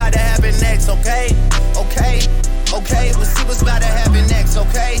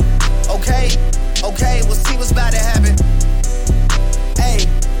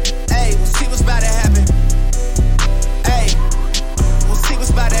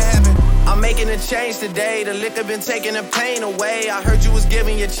making a change today. The liquor been taking the pain away. I heard you was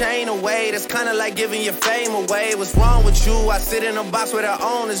giving your chain away. That's kinda like giving your fame away. What's wrong with you? I sit in a box where the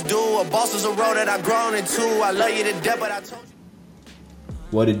owners do. A boss is a road that I've grown into. I love you to death, but I told you.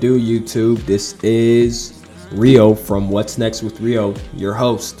 What it do, YouTube? This is Rio from What's Next with Rio, your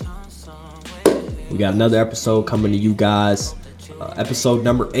host. We got another episode coming to you guys. Episode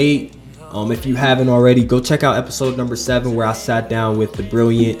number 8. If you haven't already, go check out episode number 7 where I sat down with the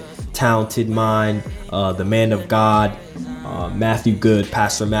brilliant, talented mind, the man of God, Matthew Good,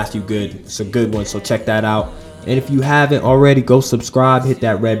 Pastor Matthew Good. It's a good one, so check that out. And if you haven't already, go subscribe, hit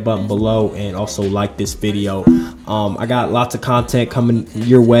that red button below, and also like this video. I got lots of content coming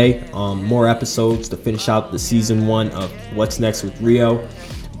your way, more episodes to finish out the season 1 of What's Next with Rio.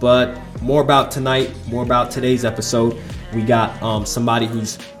 But more about tonight, more about today's episode. We got somebody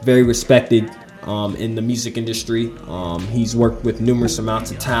who's very respected in the music industry. He's worked with numerous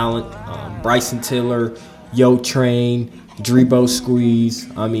amounts of talent. Bryson Tiller, Yo Train, Drebo Squeeze.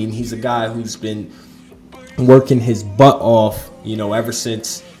 I mean, he's a guy who's been working his butt off, ever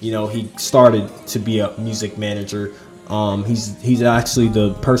since, he started to be a music manager. He's actually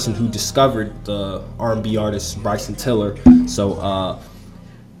the person who discovered the R&B artist Bryson Tiller. So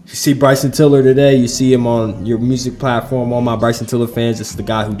you see Bryson Tiller today, you see him on your music platform. All my Bryson Tiller fans, this is the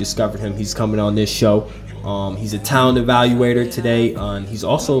guy who discovered him. He's coming on this show. He's a talent evaluator today. He's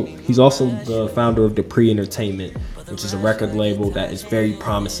also the founder of Dupree Entertainment, which is a record label that is very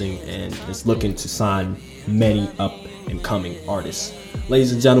promising and is looking to sign many up and coming artists.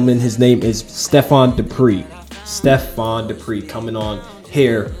 Ladies and gentlemen, his name is Stephon Dupree. Stephon Dupree coming on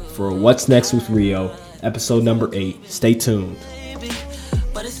here for What's Next with Rio, episode number 8. Stay tuned.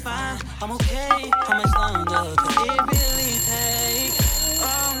 But it's fine, I'm okay. How much longer could it really take?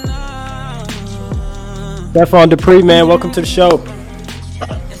 Oh no. Stephon Dupree, man, welcome to the show.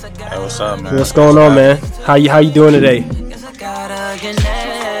 Hey, what's up, man? What's going on, man? How you doing today? Guess I gotta get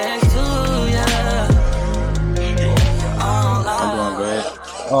next to ya. I'm doing good.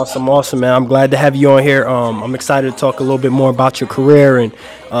 Awesome, man. I'm glad to have you on here. I'm excited to talk a little bit more about your career and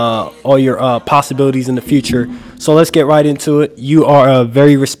all your possibilities in the future. So let's get right into it. You are a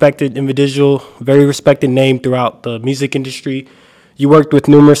very respected individual, very respected name throughout the music industry. You worked with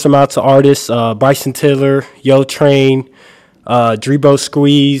numerous amounts of artists, Bryson Tiller, Yo Train, Drebo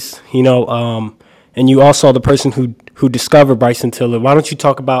Squeeze, and you also are the person who discovered Bryson Tiller. Why don't you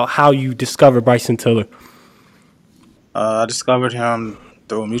talk about how you discovered Bryson Tiller? I discovered him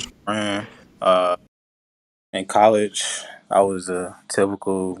through a mutual friend. In college, I was a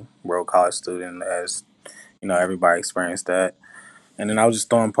typical broke college student, as everybody experienced that. And then I was just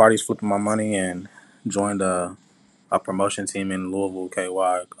throwing parties, flipping my money, and joined a promotion team in Louisville,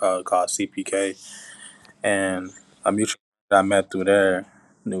 KY, called CPK. And a mutual friend that I met through there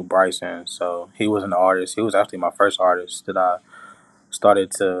knew Bryson. So he was an artist. He was actually my first artist that I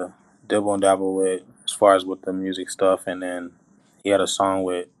started to dibble and dabble with as far as with the music stuff. And then he had a song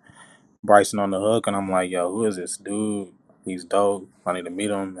with Bryson on the hook, and I'm like, yo, who is this dude? He's dope. I need to meet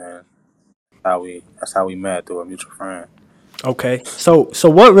him, and that's how we met, through a mutual friend. Okay, so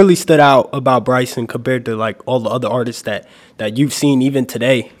what really stood out about Bryson compared to like all the other artists that you've seen even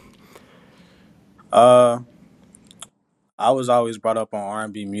today? I was always brought up on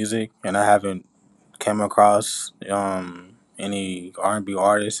R&B music, and I haven't came across any R&B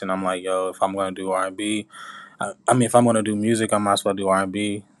artists, and I'm like, yo, if I'm gonna do R&B, if I'm gonna do music, I might as well do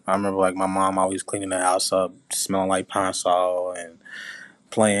R&B. I remember like my mom always cleaning the house up, smelling like Pine Sol and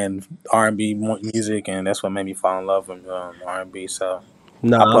playing R&B music, and that's what made me fall in love with R&B. So I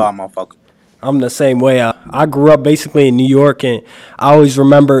put all my focus. I'm the same way. I grew up basically in New York, and I always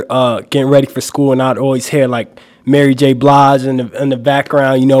remember getting ready for school, and I'd always hear like Mary J. Blige in the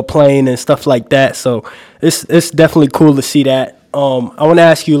background, playing and stuff like that. So it's definitely cool to see that. I want to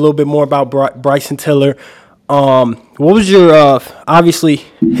ask you a little bit more about Bryson Tiller. What was your obviously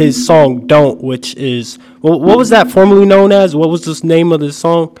his song "Don't," which is what was that formerly known as? What was the name of the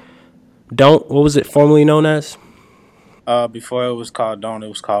song? "Don't." What was it formerly known as? Before it was called "Don't," it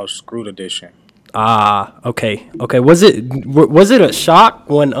was called "Screwed Edition." Ah, okay. Was it a shock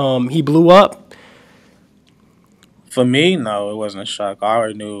when he blew up? For me, no, it wasn't a shock. I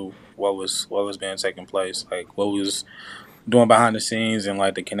already knew what was being taking place, like what was doing behind the scenes, and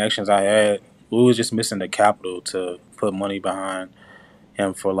like the connections I had. We was just missing the capital to put money behind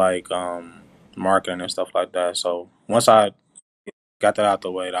him for like marketing and stuff like that. So once I got that out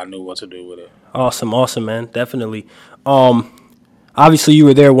the way, I knew what to do with it. Awesome, man. Definitely. Obviously, you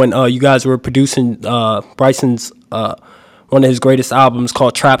were there when you guys were producing Bryson's one of his greatest albums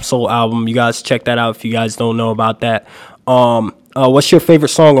called Trap Soul album. You guys check that out if you guys don't know about that. What's your favorite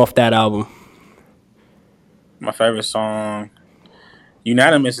song off that album? My favorite song,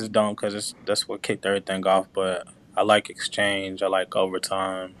 unanimous is "Don't" because that's what kicked everything off. But I like "Exchange." I like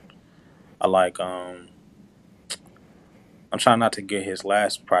 "Overtime." I like I'm trying not to get his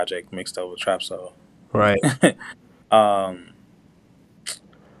last project mixed up with Trap Soul. Right. um,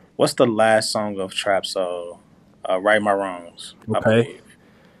 what's the last song of Trap Soul? "Right My Wrongs," I Okay. believe.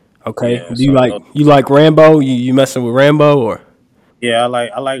 Okay. Yeah, Do you so like you like Rambo? You messing with Rambo or? yeah,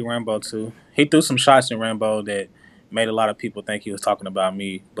 I like Rambo too. He threw some shots in Rambo that made a lot of people think he was talking about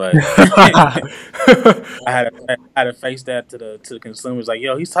me, but I had to face that to the consumers. Like,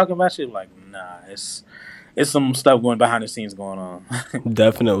 yo, he's talking about you. Like, nah, it's some stuff going behind the scenes going on.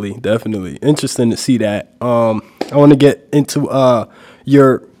 Definitely, definitely. Interesting to see that. I want to get into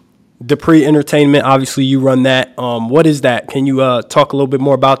your Dupree Entertainment. Obviously, you run that. What is that? Can you talk a little bit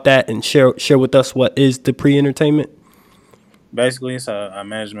more about that and share with us what is Dupree Entertainment? Basically, it's a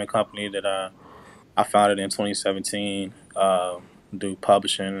management company that I founded in 2017. Do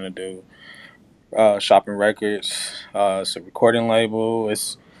publishing and do shopping records. It's a recording label.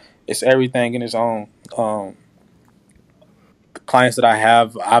 It's everything in its own. The clients that I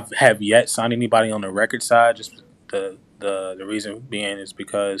have yet signed anybody on the record side. Just the reason being is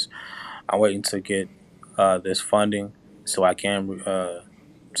because I'm waiting to get this funding so I can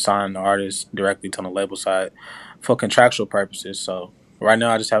sign the artists directly to the label side for contractual purposes. So right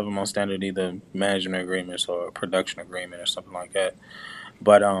now I just have them on standard either management agreements or a production agreement or something like that.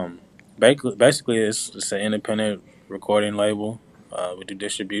 But basically it's an independent recording label. We do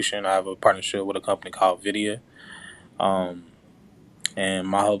distribution. I have a partnership with a company called Vidia. Um, and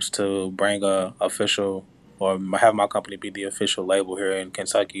my hopes to bring a official or have my company be the official label here in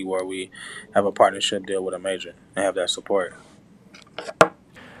Kentucky, where we have a partnership deal with a major and have that support.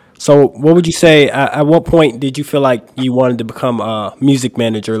 So, what would you say? At what point did you feel like you wanted to become a music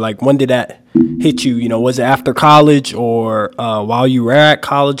manager? Like, when did that hit you? You know, was it after college or while you were at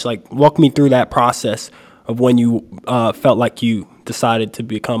college? Like, walk me through that process of when you felt like you decided to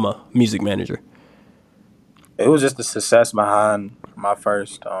become a music manager. It was just the success behind my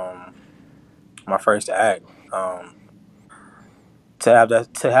first act. To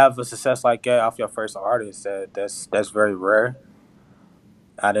have a success like that off your first artist, that's very rare.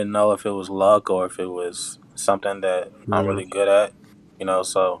 I didn't know if it was luck or if it was something that I'm really good at.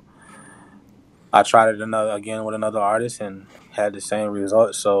 So I tried it again with another artist and had the same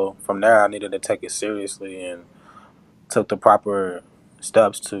result. So from there, I needed to take it seriously and took the proper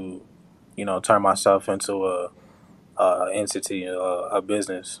steps to, turn myself into a entity, a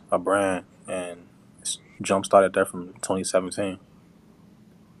business, a brand, and jump started there from 2017.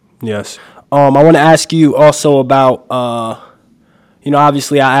 Yes. I want to ask you also about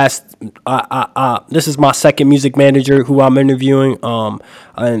obviously I asked. This is my second music manager who I'm interviewing.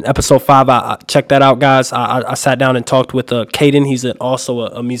 In episode 5, I checked that out, guys. I sat down and talked with Caden. He's also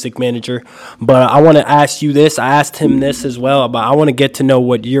a music manager. But I want to ask you this. I asked him this as well, but I want to get to know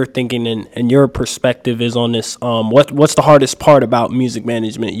what you're thinking and your perspective is on this. What's the hardest part about music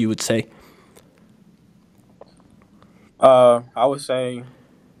management? You would say. I would say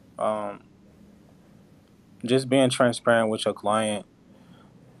um, just being transparent with your client,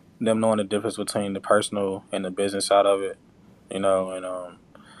 them knowing the difference between the personal and the business side of it, and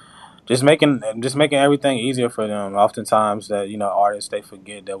just making everything easier for them. Oftentimes, that artists they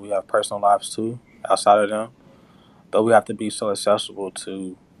forget that we have personal lives too outside of them, but we have to be so accessible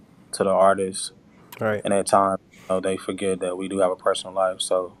to the artists, Right. and at times, they forget that we do have a personal life.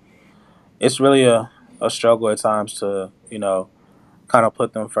 So it's really a struggle at times to kind of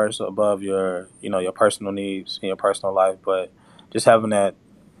put them first above your personal needs and your personal life, but just having that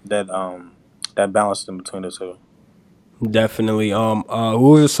that balance in between the two. Definitely.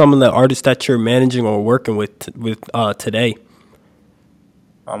 Who are some of the artists that you're managing or working with today?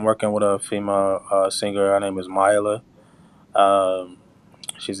 I'm working with a female singer. Her name is Myla. Um,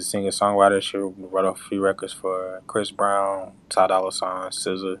 she's a singer songwriter. She wrote a few records for Chris Brown, Ty Dolla Sign,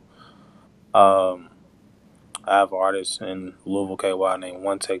 SZA. Um, I have an artist in Louisville, KY named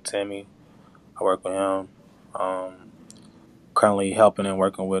One Take Timmy. I work with him. Um, Currently helping and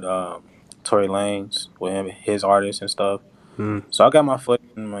working with Tory Lanez with his artists and stuff. So I got my foot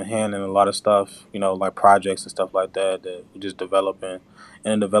in my hand in a lot of stuff, like projects and stuff like that we just developing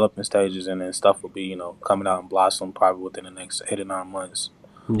in the developing stages, and then stuff will be, coming out and blossom probably within the next 8 or 9 months.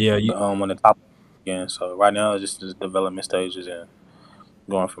 Yeah, When the top again. So right now it's just the development stages and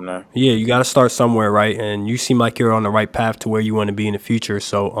going from there. yeah, you got to start somewhere, right? And you seem like you're on the right path to where you want to be in the future.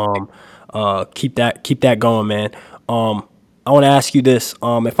 So, keep that going, man. I want to ask you this: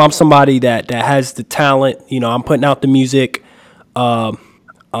 if I'm somebody that has the talent, I'm putting out the music.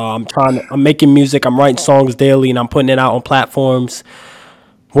 I'm making music, I'm writing songs daily, and I'm putting it out on platforms.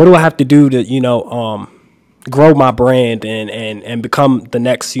 What do I have to do to, grow my brand and become the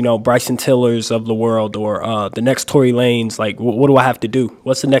next, Bryson Tillers of the world, or the next Tory Lanes? Like, what do I have to do?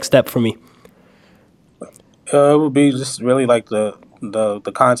 What's the next step for me? It would be just really like the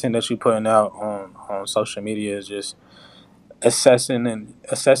content that you're putting out on social media is just assessing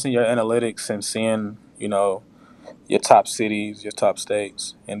your analytics and seeing your top cities, your top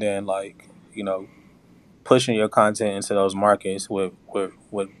states, and then like pushing your content into those markets with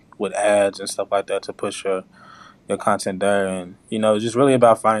ads and stuff like that to push your content there, and it's just really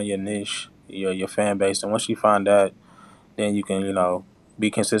about finding your niche, your fan base, and once you find that, then you can be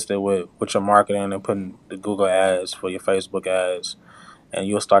consistent with your marketing and putting the Google ads for your Facebook ads, and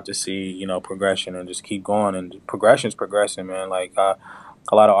you'll start to see progression and just keep going, and progression's progressing, man. Like a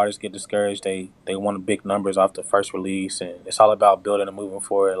lot of artists get discouraged. They want big numbers off the first release, and it's all about building and moving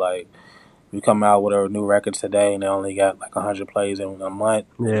forward. Like you come out with a new record today, and they only got like 100 plays in a month,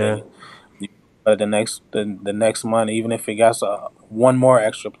 and then Yeah. but the next month, even if it got one more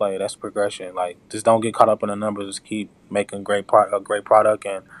extra play, that's progression. Like just don't get caught up in the numbers. Just keep making a great product,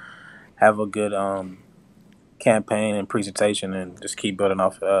 and have a good campaign and presentation, and just keep building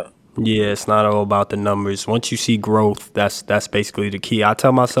off of that. Yeah, it's not all about the numbers. Once you see growth, that's basically the key. I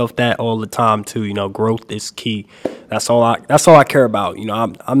tell myself that all the time too. Growth is key. That's all I care about.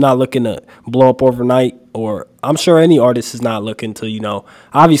 I'm not looking to blow up overnight, or I'm sure any artist is not looking to,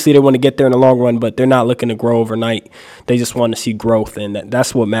 obviously they want to get there in the long run, but they're not looking to grow overnight. They just want to see growth, and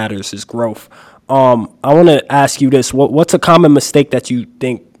that's what matters is growth. I want to ask you this: what's a common mistake that you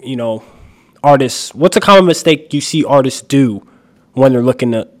think artists? What's a common mistake you see artists do when they're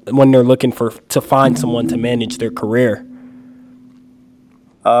looking for to find someone to manage their career?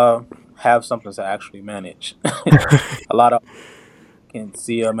 Have something to actually manage. A lot of can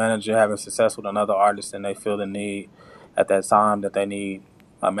see a manager having success with another artist, and they feel the need at that time that they need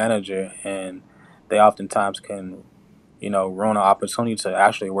a manager, and they oftentimes can ruin an opportunity to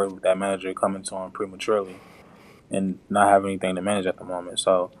actually work with that manager coming to them prematurely and not have anything to manage at the moment.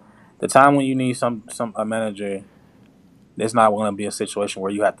 So the time when you need some a manager, it's not going to be a situation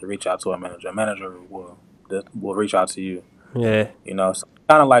where you have to reach out to a manager. A manager will reach out to you. Yeah, So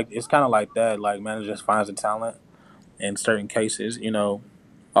it's kind of like that. Like managers finds the talent in certain cases. An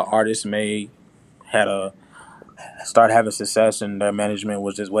artist may had a start having success and their management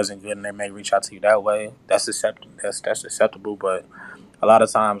wasn't good, and they may reach out to you that way. That's acceptable. But a lot of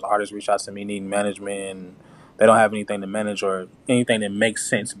times artists reach out to me needing management, and they don't have anything to manage or anything that makes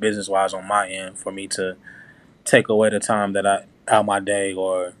sense business wise on my end for me to take away the time that I out my day,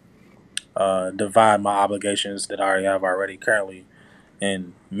 or divide my obligations that I already have already currently,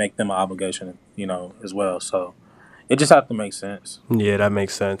 and make them an obligation, as well. So it just has to make sense. yeah, that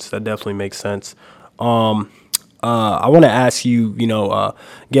makes sense. That definitely makes sense. Um, I want to ask you, get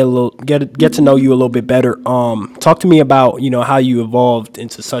to know you a little bit better. Talk to me about how you evolved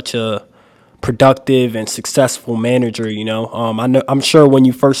into such a productive and successful manager. I'm sure when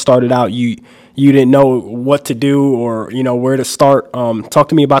you first started out, you didn't know what to do, or where to start. Talk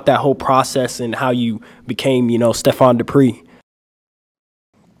to me about that whole process and how you became Stephon Dupree.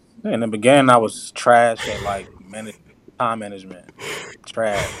 In the beginning, I was trash at like time management,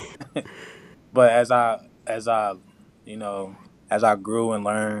 trash. But you know, as I grew and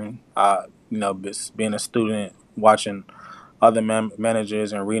learned, being a student, watching other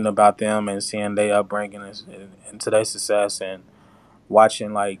managers and reading about them and seeing their upbringing and today's success, and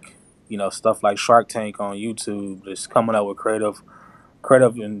watching like stuff like Shark Tank on YouTube, just coming up with creative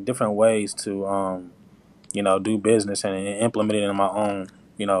in different ways to do business and implement it in my own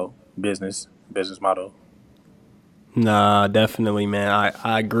business model. Nah, definitely, man.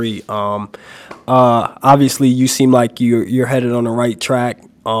 I agree. Obviously, you seem like you're headed on the right track.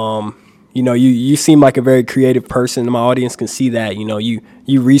 You seem like a very creative person. My audience can see that. You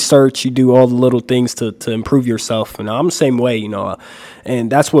research, you do all the little things to improve yourself, and I'm the same way.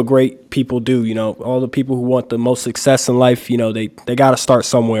 And that's what great people do. All the people who want the most success in life, they got to start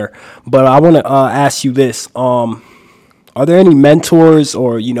somewhere. But I want to ask you this. Are there any mentors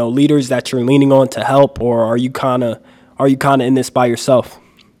or leaders that you're leaning on to help, or are you kind of in this by yourself?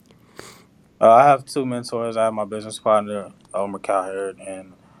 I have two mentors. I have my business partner, Omar Cowherd,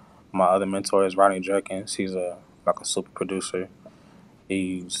 and my other mentor is Ronnie Jenkins. He's a super producer.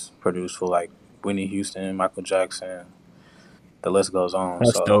 He's produced for like Whitney Houston, Michael Jackson. The list goes on.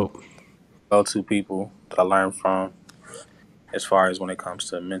 That's So dope. those two people that I learned from as far as when it comes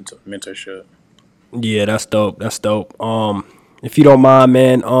to mentorship. Yeah, that's dope. That's dope. If you don't mind,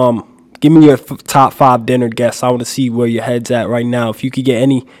 man, Give me your top five dinner guests. I want to see where your head's at right now. If you could get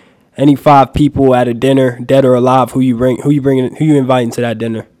any five people at a dinner, dead or alive, who you inviting to that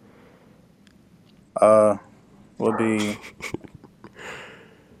dinner? Uh, would be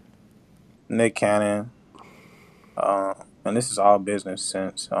Nick Cannon. And this is all business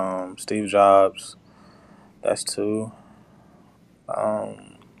sense. Steve Jobs. That's two.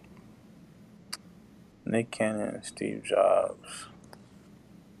 Um, Nick Cannon and Steve Jobs.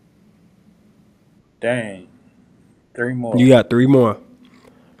 Dang, three You more. got three more.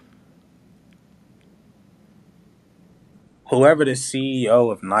 Whoever the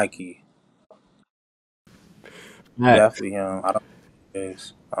CEO of Nike, Facts. definitely him. I don't know who it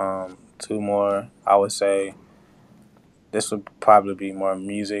is. Two more. I would say this would probably be more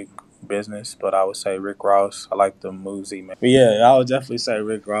music business, but I would say Rick Ross. I like the moves he made. But yeah, I would definitely say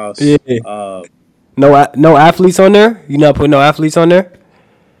Rick Ross. Yeah. No athletes on there. You not putting no athletes on there.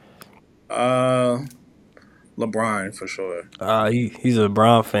 Uh, LeBron for sure. He's a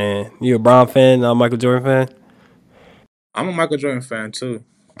Brown fan. You a Brown fan? Not a Michael Jordan fan? I'm a Michael Jordan fan too,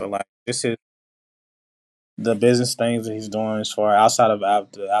 but like this is the business things that he's doing as far outside of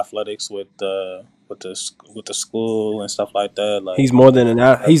the athletics with the school and stuff like that. Like, He's more than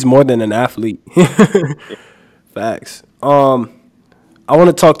an athlete. Facts. I want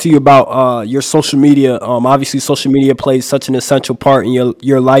to talk to you about your social media. Obviously, social media plays such an essential part in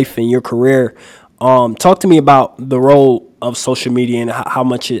your life and your career. Talk to me about the role of social media and how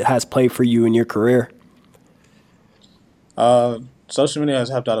much it has played for you in your career. uh, social media has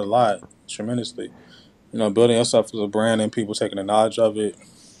helped out a lot tremendously. You know, building yourself as a brand and people taking the knowledge of it.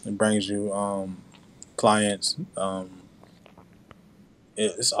 It brings you clients.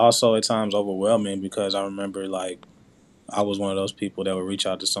 It's also at times overwhelming because I remember like I was one of those people that would reach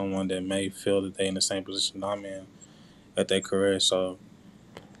out to someone that may feel that they in the same position I'm in at their career. So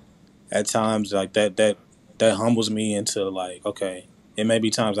at times like that humbles me into like, okay, it may be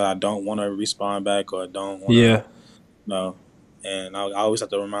times that I don't want to respond back or don't want to Yeah, know, and I always have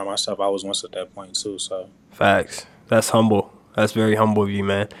to remind myself I was once at that point too. So facts. That's humble. That's very humble of you,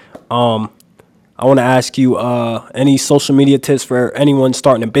 man. Um, I want to ask you any social media tips for anyone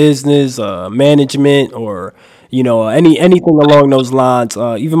starting a business, management, or anything along those lines.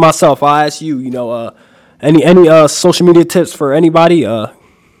 Even myself, I ask you, any social media tips for anybody. I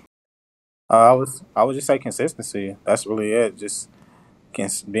would just say consistency. That's really it. Just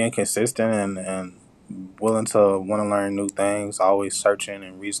being consistent and willing to want to learn new things. Always searching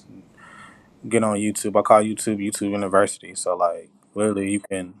and get on YouTube. I call YouTube University. So like literally you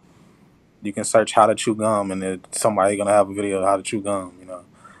can search how to chew gum and then somebody gonna have a video of how to chew gum, you know,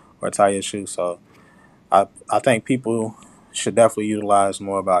 or tie your shoe. So I think people should definitely utilize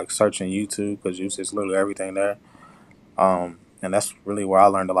more about like searching YouTube because YouTube is literally everything there. And that's really where I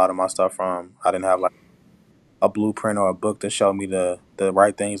learned a lot of my stuff from. I didn't have like a blueprint or a book to show me the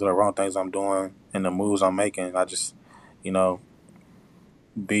right things or the wrong things I'm doing and the moves I'm making. I just, you know,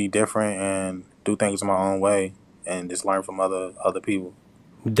 be different and do things my own way and just learn from other people.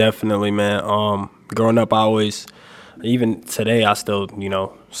 Definitely, man. Growing up, I always, even today, I still,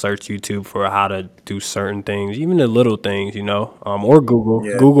 search YouTube for how to do certain things, even the little things, or Google.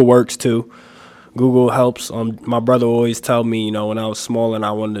 Yeah. Google works too. Google helps. My brother always tell me, when I was small and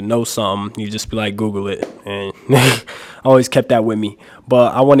I wanted to know something, you just be like, Google it, and I always kept that with me.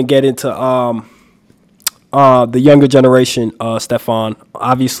 But I want to get into the younger generation, Stephon.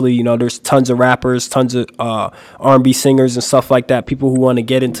 Obviously, there's tons of rappers, tons of R&B singers and stuff like that. People who want to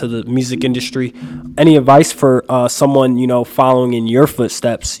get into the music industry. Any advice for someone following in your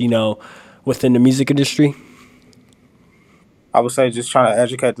footsteps, within the music industry? I would say just trying to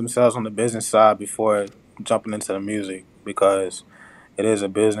educate themselves on the business side before jumping into the music because it is a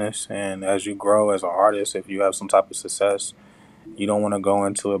business and as you grow as an artist, if you have some type of success, you don't want to go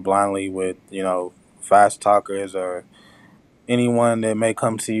into it blindly with, you know, fast talkers or anyone that may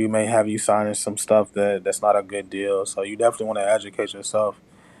come to you may have you signing some stuff that's not a good deal. So you definitely want to educate yourself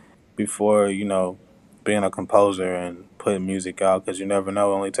before, you know, being a composer and putting music out because you never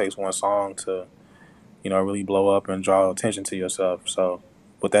know. It only takes one song to, you know, really blow up and draw attention to yourself. So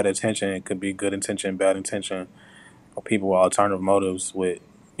with that attention, it could be good intention, bad intention, or people with alternative motives with,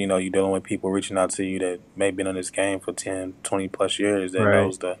 you know, you dealing with people reaching out to you that may have been in this game for 10, 20 plus years that Right.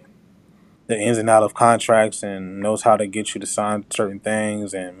 knows the ins and out of contracts and knows how to get you to sign certain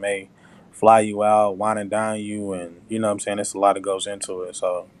things and may fly you out, wine and dine you, and you know what I'm saying. There's a lot that goes into it,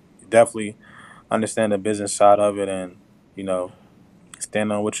 so definitely understand the business side of it, and you know,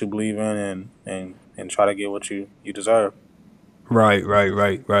 stand on what you believe in, and try to get what you deserve. Right.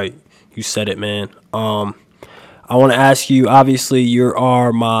 You said it, man. I want to ask you. Obviously,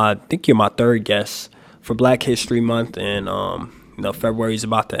 I think you're my third guest for Black History Month, and February is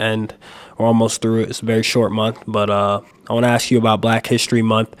about to end. We're almost through it. It's a very short month, but I want to ask you about Black History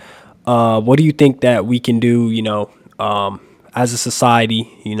Month. What do you think that we can do? As a society,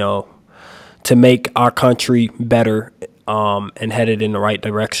 to make our country better and headed in the right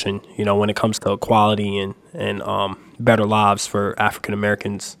direction, when it comes to equality and better lives for African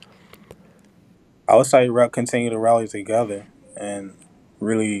Americans. I would say continue to rally together and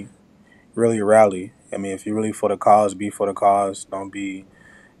really, really rally. I mean, if you're really for the cause, be for the cause. Don't be,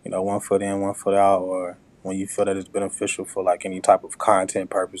 1 foot in, 1 foot out, or when you feel that it's beneficial for like any type of content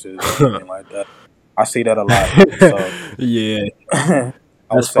purposes or anything like that. I see that a lot. So Yeah, I would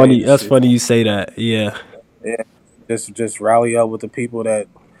that's say funny. That's funny you say that. Yeah, yeah, just rally up with the people that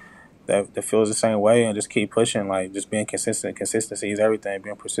feels the same way and just keep pushing. Like just being consistent. Consistency is everything.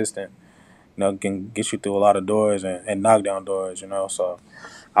 Being persistent, can get you through a lot of doors and knock down doors. So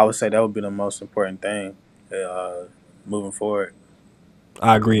I would say that would be the most important thing moving forward.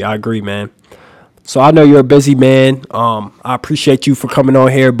 I agree, man. So I know you're a busy man. I appreciate you for coming on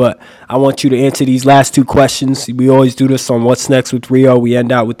here, but I want you to answer these last two questions. We always do this on What's Next with Rio. We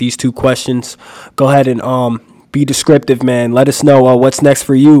end out with these two questions. Go ahead and be descriptive, man. Let us know what's next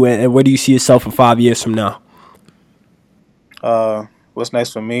for you and where do you see yourself in 5 years from now? What's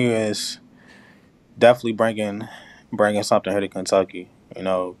next for me is definitely bringing something here to Kentucky.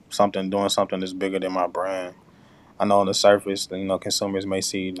 Doing something that's bigger than my brand. I know on the surface, consumers may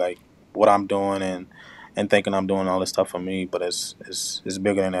see like what I'm doing and thinking I'm doing all this stuff for me, but it's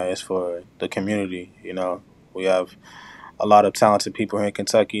bigger than that. It's for the community. We have a lot of talented people here in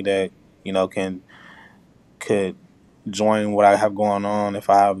Kentucky that could join what I have going on if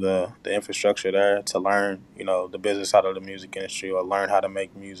I have the infrastructure there to learn the business side of the music industry, or learn how to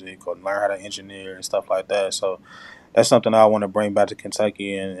make music, or learn how to engineer and stuff like that. So that's something I want to bring back to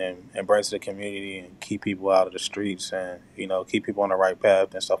Kentucky and bring to the community and keep people out of the streets and keep people on the right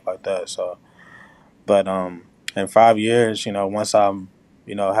path and stuff like that. So, but in 5 years, once I'm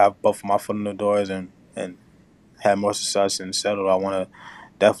have both of my foot in the doors and have more success and settled, I want to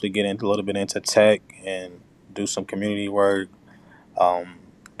definitely get into a little bit into tech and do some community work,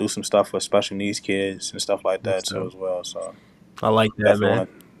 do some stuff with special needs kids and stuff like that too as well. So I like that, man.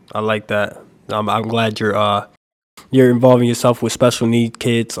 I like that. I'm glad you're involving yourself with special need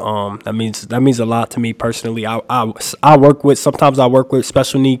kids. That means a lot to me personally. I work with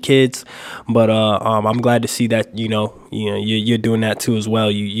special need kids, but I'm glad to see that you're doing that too as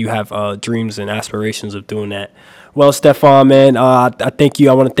well. You have dreams and aspirations of doing that. Well, Stephon, man, I thank you.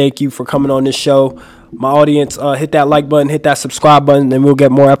 I want to thank you for coming on this show. My audience, hit that like button, hit that subscribe button, and we'll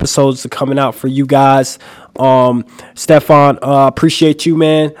get more episodes coming out for you guys. Stephon, appreciate you,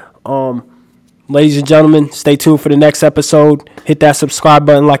 man. Ladies and gentlemen, stay tuned for the next episode. Hit that subscribe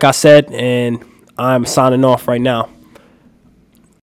button, like I said, and I'm signing off right now.